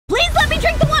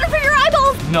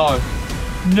no.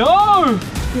 No!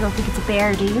 You don't think it's a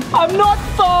bear, do you? I'm not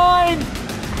fine!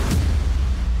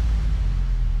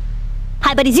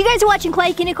 Hi buddies, you guys are watching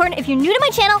Quiet Unicorn. If you're new to my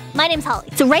channel, my name's Holly.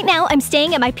 So right now I'm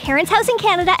staying at my parents' house in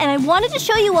Canada and I wanted to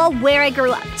show you all where I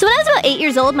grew up. So when I was about 8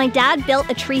 years old, my dad built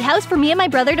a tree house for me and my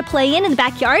brother to play in the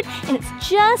backyard, and it's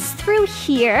just through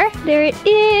here. There it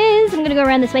is. I'm gonna go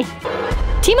around this way.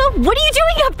 Timo, what are you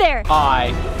doing up there?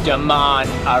 I demand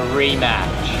a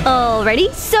rematch.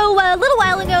 Alrighty, so a little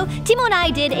while ago, Timo and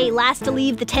I did a last to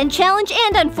leave the tent challenge,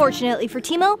 and unfortunately for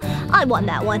Timo, I won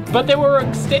that one. But there were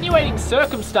extenuating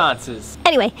circumstances.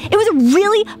 Anyway, it was a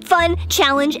really fun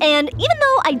challenge, and even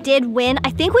though I did win,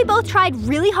 I think we both tried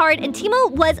really hard, and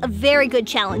Timo was a very good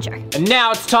challenger. And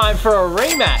now it's time for a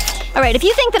rematch. Alright, if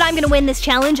you think that I'm gonna win this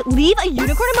challenge, leave a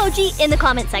unicorn emoji in the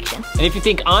comment section. And if you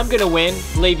think I'm gonna win,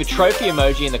 leave a trophy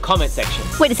emoji in the comment section.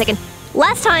 Wait a second.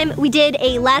 Last time, we did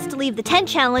a last to leave the tent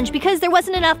challenge because there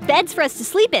wasn't enough beds for us to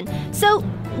sleep in. So,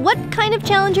 what kind of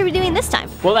challenge are we doing this time?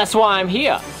 Well, that's why I'm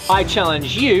here. I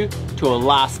challenge you to a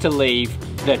last to leave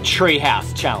the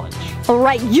Treehouse challenge.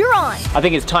 Alright, you're on! I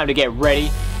think it's time to get ready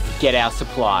to get our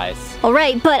supplies.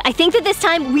 Alright, but I think that this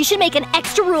time we should make an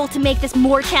extra rule to make this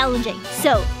more challenging.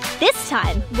 So, this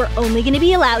time, we're only gonna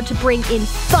be allowed to bring in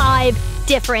 5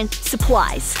 different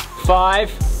supplies.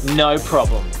 5, no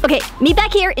problem. Okay, meet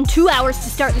back here in 2 hours to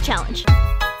start the challenge.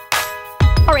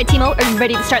 Alright, Timo, are you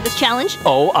ready to start this challenge?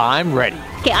 Oh, I'm ready.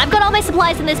 Okay, I've got all my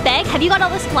supplies in this bag. Have you got all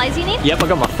the supplies you need? Yep, I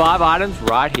got my 5 items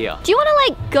right here. Do you wanna,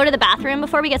 like, go to the bathroom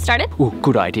before we get started? Ooh,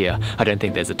 good idea. I don't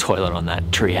think there's a toilet on that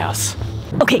treehouse.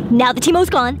 Okay, now that Timo's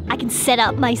gone, I can set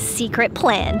up my secret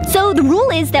plan. So the rule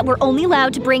is that we're only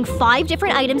allowed to bring 5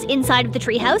 different items inside of the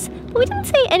treehouse, but we didn't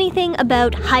say anything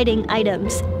about hiding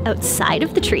items outside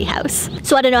of the treehouse.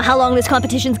 So I don't know how long this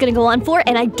competition's gonna go on for,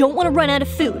 and I don't want to run out of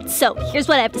food. So here's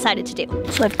what I've decided to do.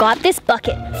 So I've got this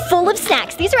bucket full of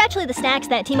snacks. These are actually the snacks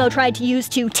that Timo tried to use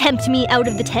to tempt me out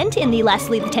of the tent in the last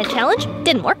leave the tent challenge.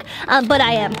 Didn't work, but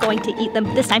I am going to eat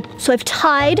them this time. So I've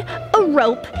tied a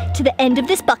rope to the end of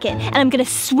this bucket, and I'm gonna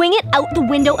swing it out the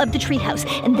window of the treehouse.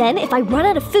 And then if I run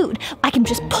out of food, I can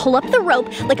just pull up the rope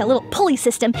like a little pulley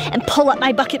system and pull up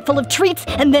my bucket full of treats,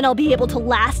 and then I'll be able to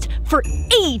last for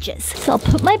ages. So I'll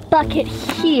put my bucket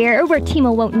here where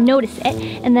Timo won't notice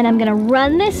it, and then I'm gonna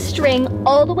run this string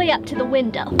all the way up to the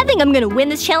window. I think I'm gonna win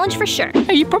this challenge for sure.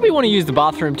 Hey, you probably want to use the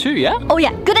bathroom too, yeah? Oh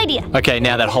yeah, good idea. Okay,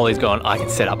 now that Holly's gone, I can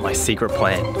set up my secret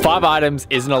plan. 5 items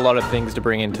isn't a lot of things to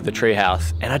bring into the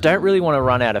treehouse, and I don't really want to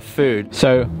run out of food.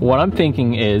 So what I'm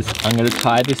thinking is I'm gonna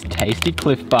tie this tasty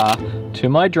Cliff Bar to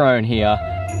my drone here,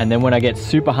 and then when I get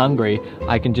super hungry,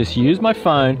 I can just use my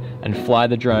phone and fly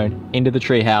the drone into the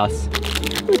treehouse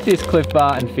with this Cliff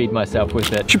Bar and feed myself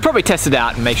with it. Should probably test it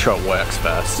out and make sure it works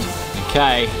first.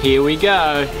 Okay, here we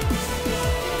go.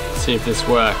 Let's see if this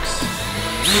works.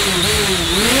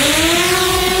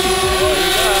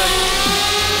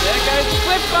 There goes the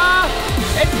Cliff Bar!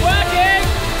 It's working!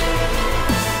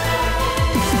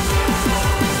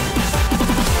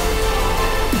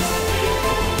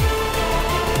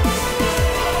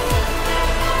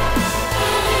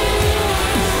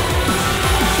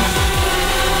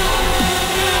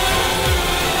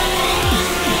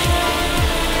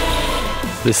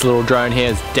 This little drone here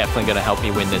is definitely going to help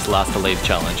me win this last to leave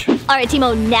challenge. All right,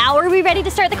 Timo, now are we ready to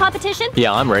start the competition?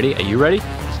 Yeah, I'm ready. Are you ready?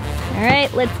 All right,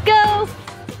 let's go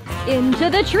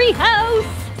into the treehouse.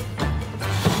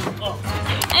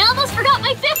 I almost forgot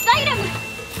my 5th item.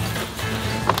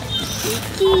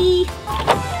 Key.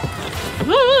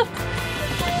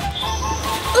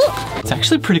 It's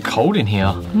actually pretty cold in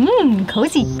here.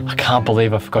 Cozy. I can't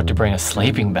believe I forgot to bring a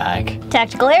sleeping bag.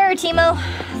 Tactical error, Timo.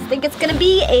 I think it's gonna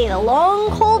be a long,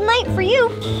 cold night for you.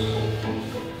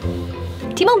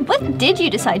 Timo, what did you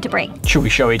decide to bring? Should we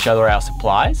show each other our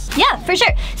supplies? Yeah, for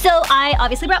sure. So I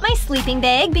obviously brought my sleeping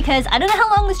bag because I don't know how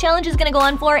long this challenge is gonna go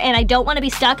on for, and I don't wanna be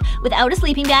stuck without a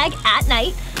sleeping bag at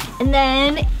night. And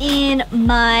then in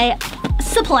my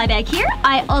supply bag here,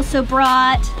 I also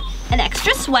brought an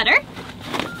extra sweater,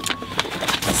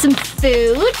 some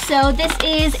food. So this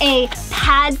is a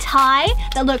pad thai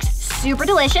that looks super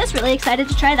delicious. Really excited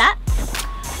to try that.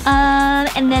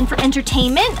 And then for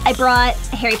entertainment, I brought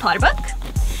a Harry Potter book.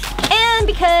 And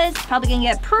because it's probably gonna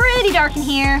get pretty dark in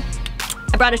here,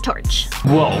 I brought a torch.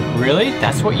 Whoa, really?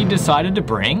 That's what you decided to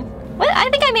bring? Well, I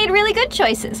think I made really good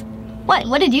choices.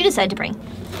 What did you decide to bring?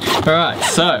 All right,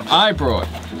 so I brought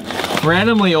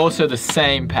randomly also the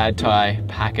same pad thai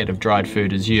packet of dried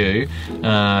food as you.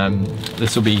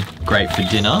 This will be great for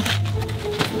dinner.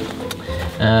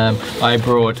 I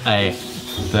brought a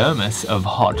thermos of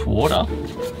hot water.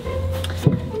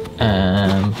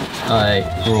 I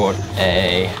brought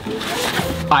a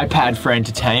iPad for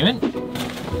entertainment.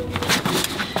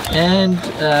 And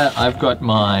I've got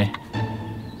my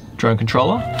drone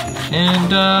controller.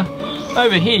 And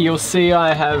over here you'll see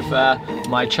I have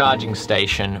my charging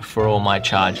station for all my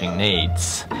charging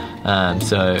needs.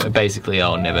 So basically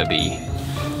I'll never be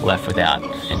left without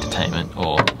entertainment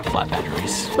or flat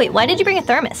batteries. Wait, why did you bring a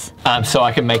thermos? So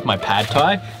I can make my pad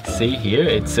thai. See here,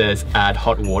 it says add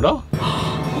hot water.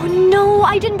 Oh no,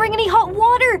 I didn't bring any hot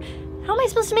water. How am I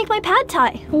supposed to make my pad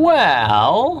thai?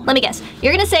 Well... Let me guess.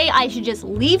 You're gonna say I should just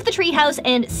leave the treehouse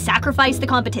and sacrifice the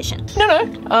competition.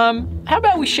 No. How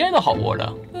about we share the hot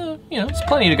water? You know, there's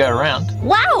plenty to go around.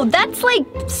 Wow, that's like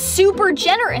super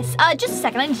generous. Just a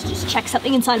second, I need to just check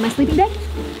something inside my sleeping bag.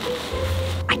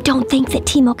 I don't think that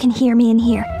Timo can hear me in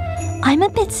here. I'm a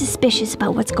bit suspicious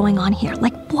about what's going on here.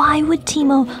 Like, why would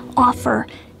Timo offer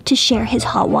to share his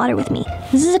hot water with me?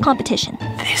 This is a competition.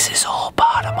 This is all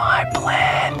part of my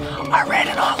plan. I read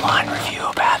an online review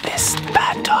about this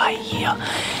pad thai here,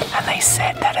 and they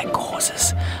said that it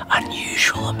causes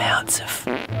unusual amounts of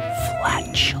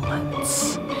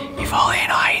flatulence. If Ollie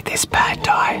and I eat this pad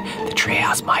thai, the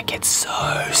treehouse might get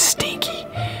so stinky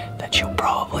that you'll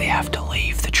probably have to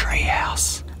leave the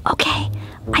treehouse. Okay,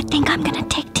 I think I'm gonna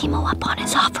take Timo up on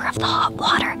his offer of the hot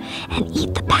water and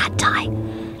eat the pad thai.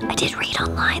 I did read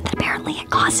online that apparently it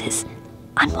causes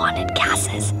unwanted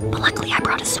gases, but luckily I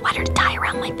brought a sweater to tie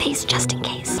around my face just in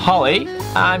case. Holly,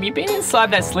 you've been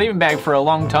inside that sleeping bag for a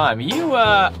long time. Are you,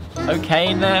 okay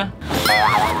in there?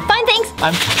 Fine, thanks.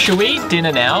 Should we eat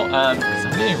dinner now? Because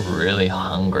I'm getting really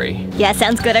hungry. Yeah,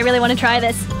 sounds good. I really want to try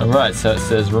this. All right, so it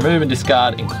says remove and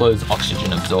discard enclosed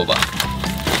oxygen absorber.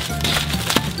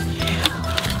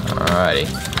 Alrighty.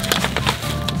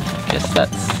 Guess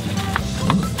that's...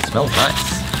 it smells nice.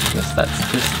 Guess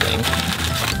that's this thing.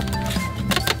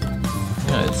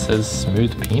 Yeah, it says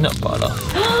smooth peanut butter.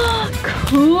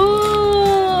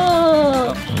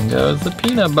 Cool! And goes the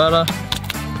peanut butter.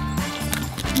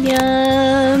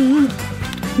 Yum!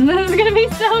 This is gonna be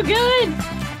so good!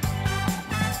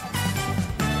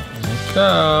 There it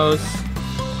goes.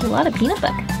 A lot of peanut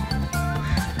butter.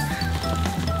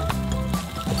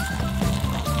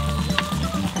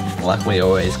 Luckily, I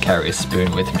always carry a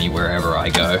spoon with me wherever I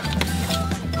go.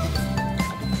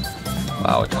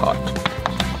 Wow, it's hot.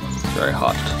 It's very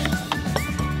hot.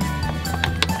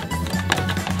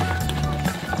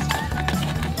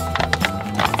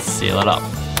 Seal it up.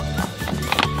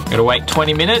 Gotta wait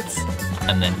 20 minutes,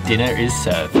 and then dinner is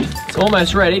served. It's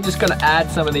almost ready. Just gotta add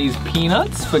some of these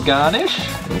peanuts for garnish.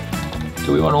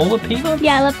 Do we want all the peanuts?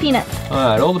 Yeah, I love peanuts. All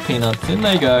right, all the peanuts, in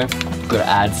they go. Gotta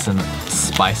add some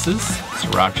spices.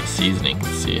 Sriracha seasoning.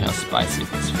 Let's see how spicy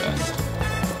it is first.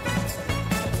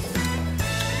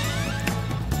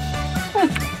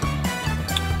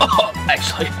 Oh,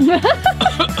 actually.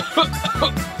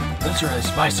 That's really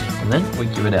spicy. And then we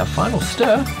give it our final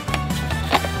stir.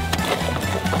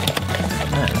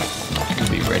 And we'll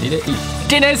be ready to eat.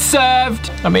 Dinner's served!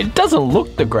 I mean, it doesn't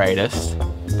look the greatest,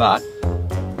 but...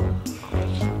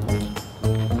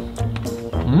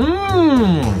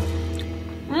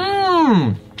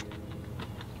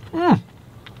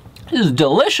 This is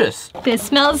delicious. This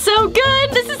smells so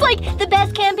good. This is like the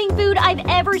best camping food I've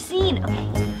ever seen. Okay,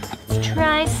 let's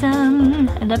try some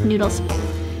end up noodles.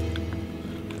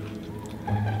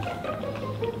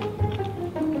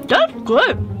 That's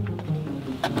good.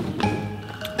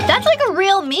 That's like a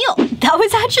real meal. That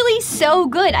was actually so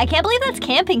good. I can't believe that's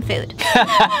camping food.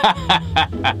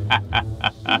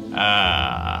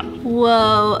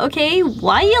 Whoa, okay,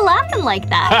 why are you laughing like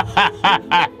that?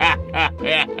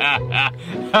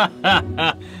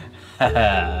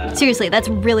 Seriously, that's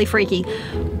really freaky.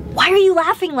 Why are you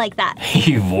laughing like that?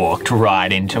 You walked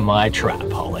right into my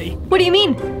trap, Holly. What do you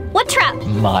mean? What trap?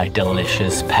 My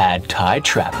delicious pad thai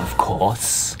trap, of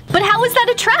course. But how is that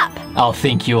a trap? I'll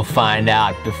think you'll find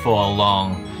out before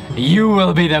long. You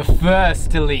will be the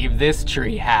first to leave this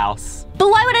tree house. But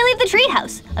why would I leave the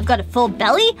treehouse? I've got a full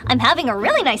belly, I'm having a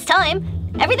really nice time.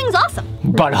 Everything's awesome.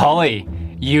 But Holly,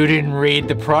 you didn't read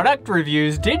the product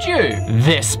reviews, did you?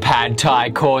 This pad thai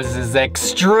causes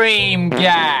extreme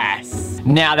gas.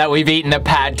 Now that we've eaten the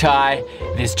pad thai,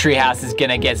 this treehouse is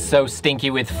gonna get so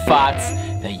stinky with farts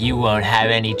that you won't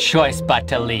have any choice but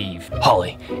to leave.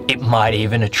 Holly, it might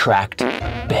even attract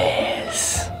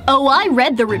bears. Oh, I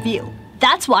read the review.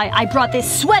 That's why I brought this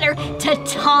sweater to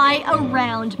tie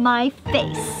around my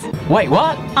face. Wait,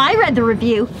 what? I read the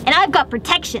review, and I've got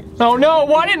protection. Oh no,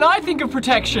 why didn't I think of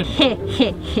protection?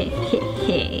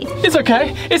 It's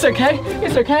okay, it's okay,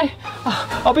 it's okay.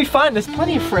 I'll be fine, there's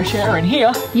plenty of fresh air in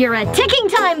here. You're a ticking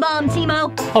time bomb,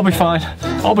 Timo. I'll be fine,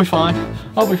 I'll be fine.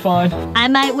 I'll be fine. I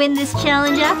might win this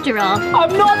challenge after all.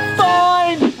 I'm not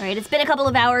fine! All right, it's been a couple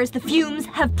of hours. The fumes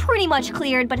have pretty much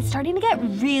cleared, but it's starting to get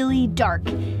really dark.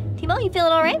 Timo, you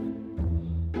feeling all right?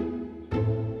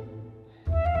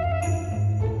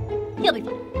 He'll be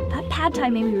fine. That pad thai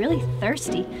made me really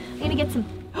thirsty. I'm gonna get some...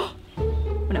 Oh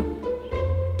no.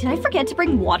 Did I forget to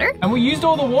bring water? And we used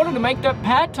all the water to make that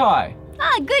pad thai.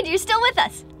 Ah, good, you're still with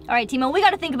us. All right, Timo, we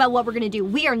gotta think about what we're gonna do.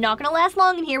 We are not gonna last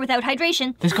long in here without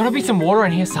hydration. There's gotta be some water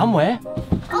in here somewhere.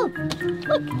 Oh,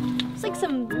 look, it's like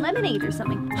some lemonade or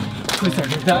something. Please don't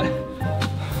drink that.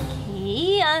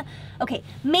 Okay,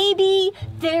 maybe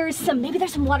there's some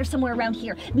water somewhere around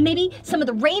here. Maybe some of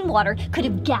the rainwater could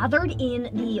have gathered in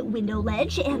the window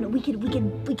ledge, and we could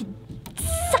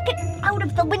suck it out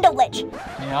of the window ledge.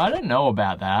 Yeah, I don't know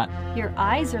about that. Your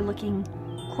eyes are looking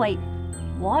quite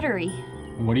watery.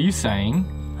 What are you saying?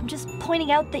 I'm just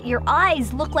pointing out that your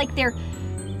eyes look like they're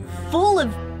full of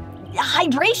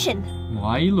hydration.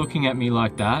 Why are you looking at me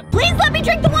like that? Please let me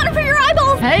drink the water from your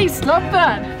eyeballs! Hey, stop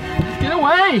that! Get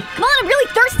away! Come on, I'm really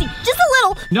thirsty, just a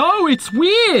little. No, it's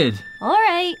weird! All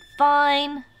right,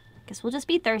 fine. Guess we'll just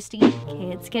be thirsty.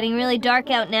 Okay, it's getting really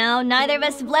dark out now. Neither of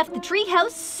us have left the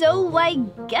treehouse, so I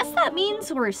guess that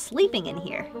means we're sleeping in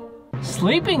here.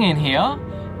 Sleeping in here?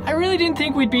 I really didn't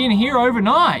think we'd be in here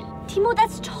overnight. Timo,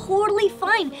 that's totally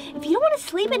fine. If you don't want to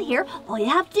sleep in here, all you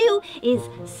have to do is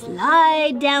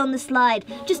slide down the slide.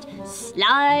 Just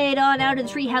slide on out of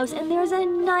the treehouse, and there's a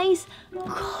nice,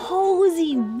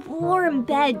 cozy, warm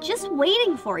bed just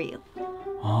waiting for you.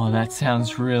 Oh, that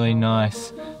sounds really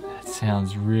nice. That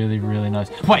sounds really, really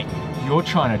nice. Wait, you're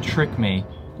trying to trick me.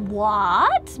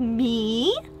 What?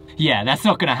 Me? Yeah, that's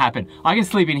not gonna happen. I can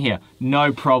sleep in here,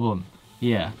 no problem.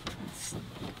 Yeah, it's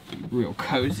real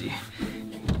cozy.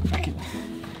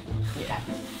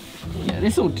 Yeah,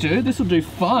 this'll do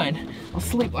fine. I'll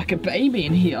sleep like a baby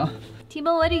in here.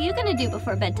 Timo, what are you gonna do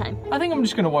before bedtime? I think I'm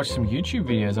just gonna watch some YouTube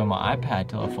videos on my iPad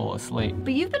till I fall asleep.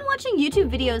 But you've been watching YouTube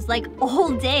videos like all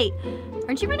day.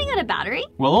 Aren't you running out of battery?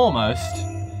 Well, almost.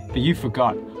 But you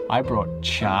forgot, I brought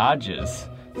chargers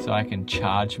so I can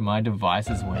charge my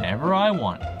devices whenever I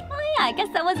want. Oh yeah, I guess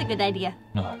that was a good idea.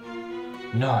 No,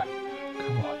 come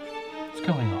on, what's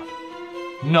going on?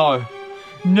 No,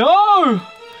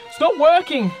 it's not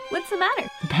working. What's the matter?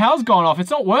 The power's gone off,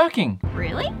 it's not working.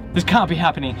 Really? This can't be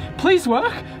happening. Please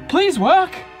work, please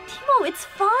work. Timo, it's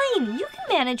fine. You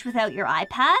can manage without your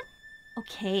iPad.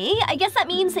 Okay, I guess that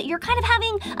means that you're kind of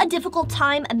having a difficult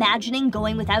time imagining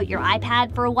going without your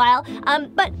iPad for a while.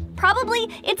 But probably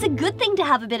it's a good thing to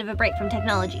have a bit of a break from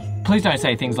technology. Please don't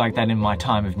say things like that in my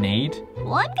time of need.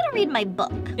 Well, I'm gonna read my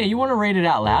book. Yeah, you want to read it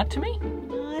out loud to me?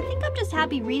 I think I'm just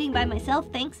happy reading by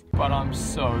myself, thanks. But I'm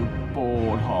so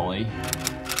bored, Holly.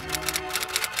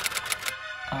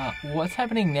 What's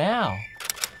happening now?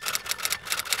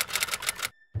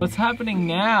 What's happening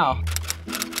now?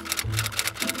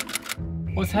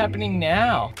 What's happening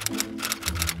now?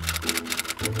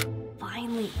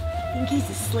 Finally, I think he's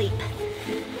asleep.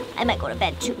 I might go to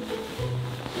bed too.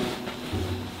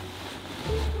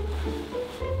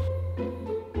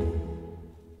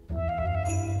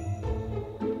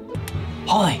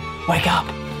 Holly, wake up.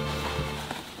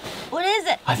 What is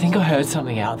it? I think I heard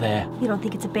something out there. You don't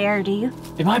think it's a bear, do you?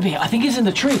 It might be. I think it's in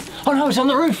the tree. Oh no, it's on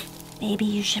the roof. Maybe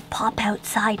you should pop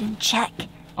outside and check.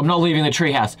 I'm not leaving the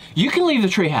treehouse. You can leave the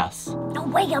treehouse. No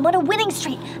way, I'm on a winning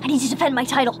streak. I need to defend my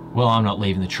title. Well, I'm not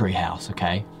leaving the treehouse,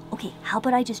 okay? Okay, how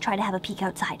about I just try to have a peek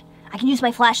outside? I can use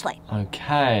my flashlight.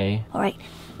 Okay. All right,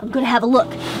 I'm gonna have a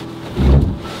look.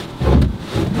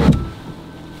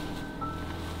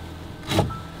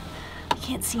 I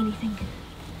can't see anything.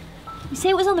 You say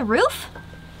it was on the roof?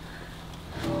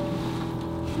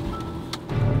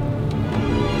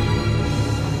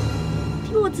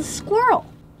 Timo, it's a squirrel.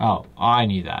 Oh, I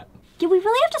knew that. Yeah, we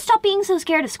really have to stop being so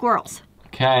scared of squirrels.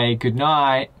 Okay, good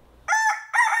night.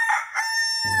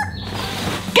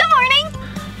 Good morning!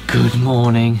 Good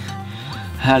morning.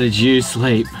 How did you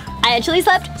sleep? I actually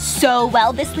slept so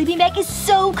well. This sleeping bag is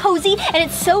so cozy and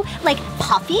it's so, like,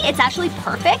 puffy. It's actually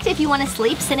perfect if you want to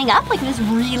sleep sitting up. Like, it was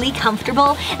really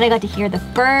comfortable and I got to hear the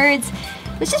birds.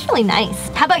 It was just really nice.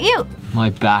 How about you?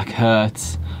 My back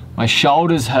hurts. My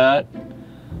shoulders hurt.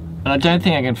 And I don't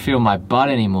think I can feel my butt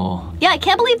anymore. Yeah, I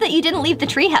can't believe that you didn't leave the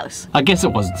treehouse. I guess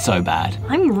it wasn't so bad.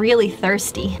 I'm really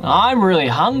thirsty. I'm really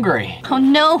hungry. Oh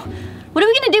no. What are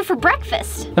we gonna do for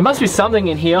breakfast? There must be something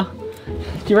in here.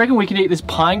 Do you reckon we could eat this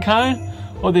pine cone?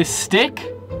 Or this stick?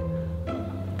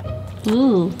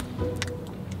 Ooh.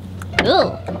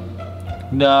 Ooh.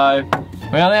 No.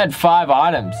 We only had 5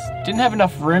 items. Didn't have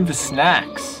enough room for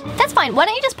snacks. That's fine. Why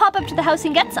don't you just pop up to the house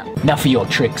and get some? Enough of your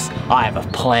tricks. I have a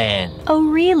plan. Oh,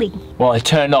 really? Well, I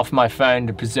turned off my phone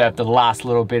to preserve the last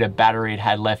little bit of battery it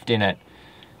had left in it,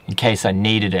 in case I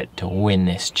needed it to win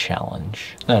this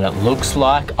challenge. And it looks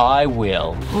like I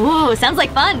will. Ooh, sounds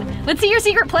like fun. Let's see your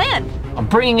secret plan. I'm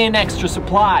bringing in extra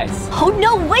supplies. Oh,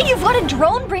 no way, you've got a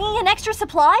drone bringing in extra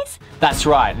supplies? That's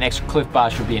right, an extra Cliff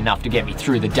Bar should be enough to get me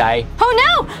through the day.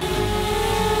 Oh,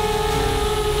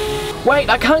 no! Wait,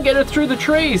 I can't get it through the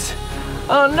trees.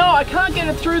 Oh no, I can't get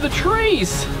it through the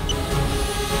trees.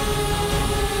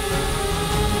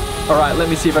 All right, let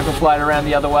me see if I can fly it around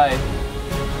the other way.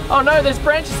 Oh no, there's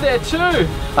branches there too.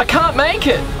 I can't make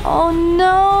it. Oh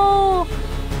no.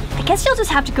 I guess you'll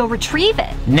just have to go retrieve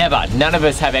it. Never, none of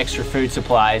us have extra food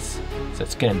supplies, so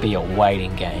it's gonna be a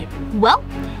waiting game. Well,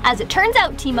 as it turns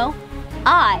out, Timo,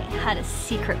 I had a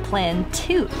secret plan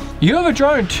too. You have a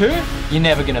drone too? You're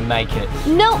never gonna make it.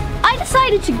 No, I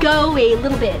decided to go a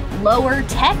little bit lower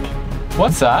tech.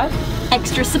 What's that?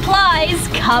 Extra supplies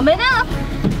coming up.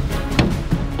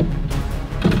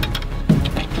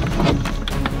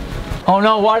 Oh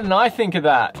no, why didn't I think of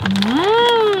that?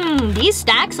 These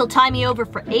stacks will tie me over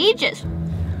for ages.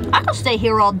 I could stay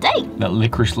here all day. That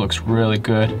licorice looks really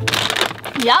good.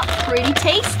 Yup, pretty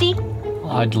tasty.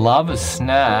 I'd love a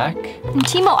snack. And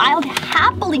Timo, I'll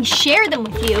happily share them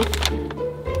with you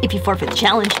if you forfeit the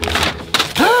challenge.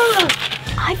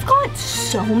 I've got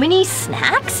so many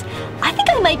snacks. I think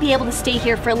I might be able to stay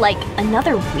here for like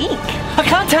another week. I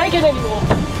can't take it anymore.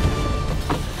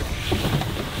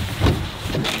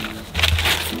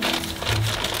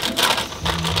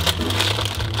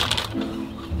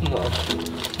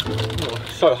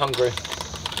 So hungry.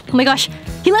 Oh my gosh,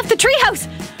 he left the treehouse.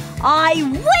 I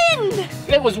win!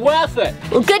 It was worth it.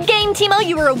 Well, good game, Timo.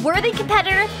 You were a worthy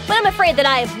competitor, but I'm afraid that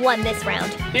I have won this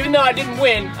round. Even though I didn't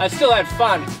win, I still had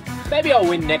fun. Maybe I'll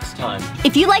win next time.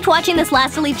 If you liked watching this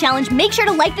Last to Leave challenge, make sure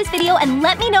to like this video and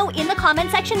let me know in the comment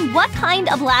section what kind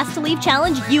of Last to Leave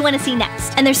challenge you want to see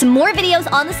next. And there's some more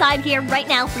videos on the side here right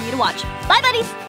now for you to watch. Bye, buddies!